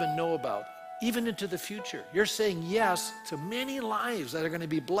don't even know about, even into the future. You're saying yes to many lives that are going to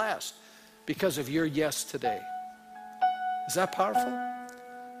be blessed because of your yes today. Is that powerful?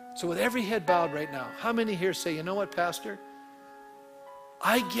 So with every head bowed right now, how many here say, you know what, Pastor?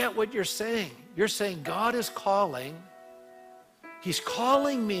 I get what you're saying. You're saying God is calling. He's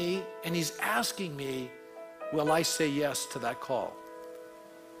calling me and he's asking me, will I say yes to that call?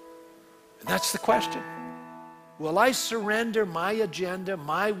 And that's the question. Will I surrender my agenda,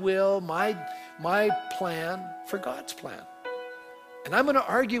 my will, my plan for God's plan? And I'm going to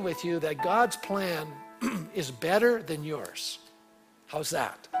argue with you that God's plan is better than yours. How's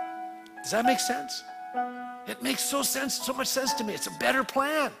that? Does that make sense? It makes so much sense to me. It's a better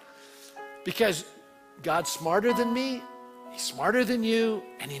plan because God's smarter than me, he's smarter than you,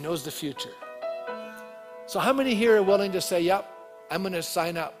 and he knows the future. So how many here are willing to say, yep, I'm going to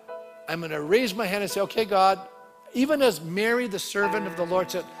sign up. I'm going to raise my hand and say, okay, God, even as Mary, the servant of the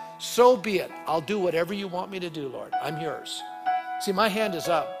Lord, said, so be it. I'll do whatever you want me to do, Lord. I'm yours. See, my hand is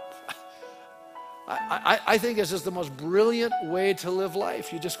up. I think this is the most brilliant way to live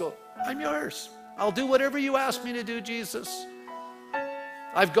life. You just go, I'm yours. I'll do whatever you ask me to do, Jesus.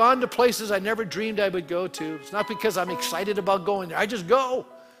 I've gone to places I never dreamed I would go to. It's not because I'm excited about going there. I just go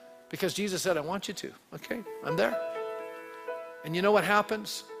because Jesus said, I want you to. Okay, I'm there. And you know what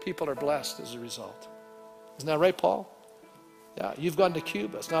happens? People are blessed as a result. Isn't that right, Paul? Yeah, you've gone to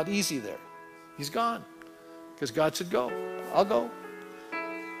Cuba. It's not easy there. He's gone because God said, go. I'll go.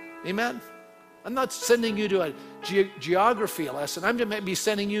 Amen. I'm not sending you to a geography lesson. I'm going to be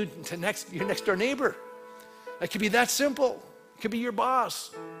sending you to your next door neighbor. It could be that simple. It could be your boss.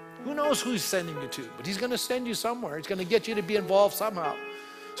 Who knows who he's sending you to? But he's going to send you somewhere. He's going to get you to be involved somehow.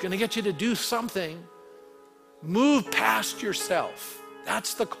 He's going to get you to do something. Move past yourself.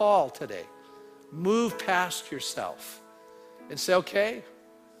 That's the call today. Move past yourself and say, okay,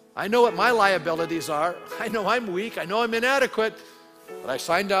 I know what my liabilities are. I know I'm weak. I know I'm inadequate. But I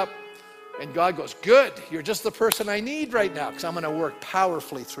signed up. And God goes, good, you're just the person I need right now because I'm going to work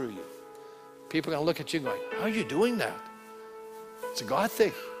powerfully through you. People are going to look at you going, how are you doing that? It's a God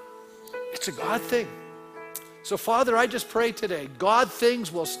thing. It's a God thing. So Father, I just pray today, God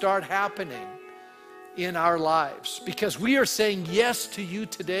things will start happening in our lives because we are saying yes to you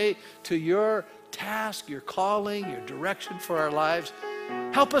today, to your task, your calling, your direction for our lives.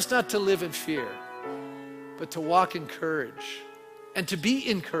 Help us not to live in fear, but to walk in courage. And to be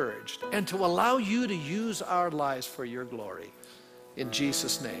encouraged and to allow you to use our lives for your glory. In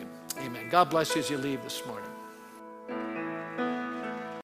Jesus' name, amen. God bless you as you leave this morning.